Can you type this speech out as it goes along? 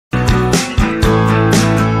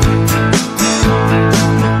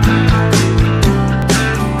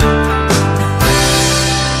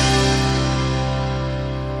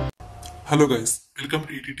Hello guys, welcome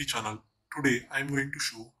to ETT channel. Today I am going to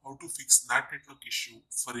show how to fix Nat Network issue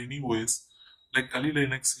for any OS like Kali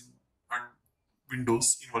Linux and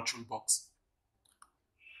Windows in VirtualBox.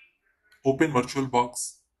 Open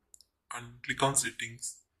VirtualBox and click on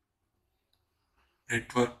Settings,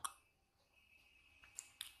 Network,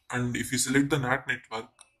 and if you select the Nat Network,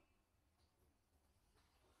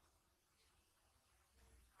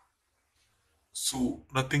 so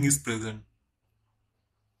nothing is present.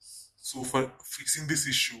 So for fixing this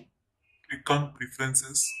issue, click on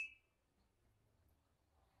Preferences,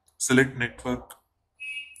 select Network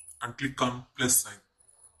and click on plus sign.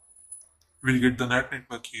 We will get the Nat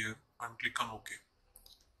Network here and click on OK.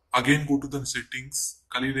 Again go to the settings,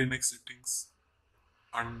 Kali Linux settings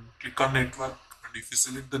and click on network, and if you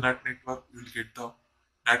select the Nat Network you will get the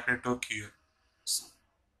Nat Network here. So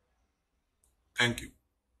thank you.